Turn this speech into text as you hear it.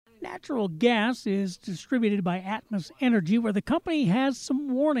Natural gas is distributed by Atmos Energy, where the company has some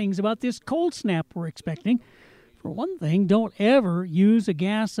warnings about this cold snap we're expecting. For one thing, don't ever use a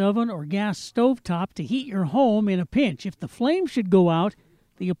gas oven or gas stovetop to heat your home in a pinch. If the flame should go out,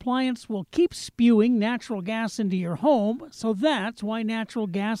 the appliance will keep spewing natural gas into your home, so that's why natural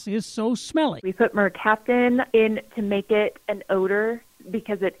gas is so smelly. We put mercaptan in to make it an odor.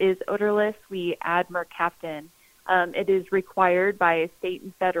 Because it is odorless, we add mercaptan. It is required by state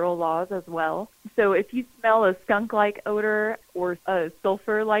and federal laws as well. So if you smell a skunk-like odor or a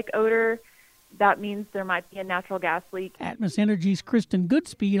sulfur-like odor, that means there might be a natural gas leak. Atmos Energy's Kristin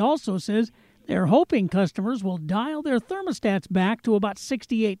Goodspeed also says they're hoping customers will dial their thermostats back to about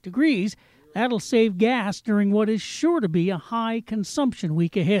 68 degrees. That'll save gas during what is sure to be a high consumption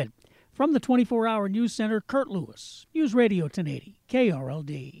week ahead. From the 24-Hour News Center, Kurt Lewis, News Radio 1080,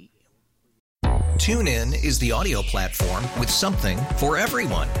 KRLD. TuneIn is the audio platform with something for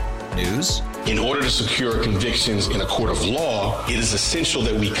everyone. News. In order to secure convictions in a court of law, it is essential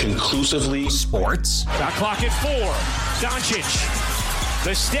that we conclusively. Sports. Shot clock at 4. Doncic.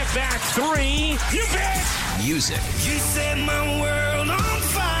 The step back 3. You bet. Music. You set my world on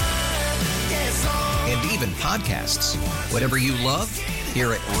fire. Yes, and even podcasts. Whatever you love,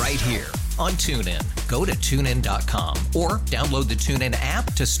 hear it right here on TuneIn. Go to TuneIn.com or download the TuneIn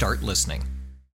app to start listening.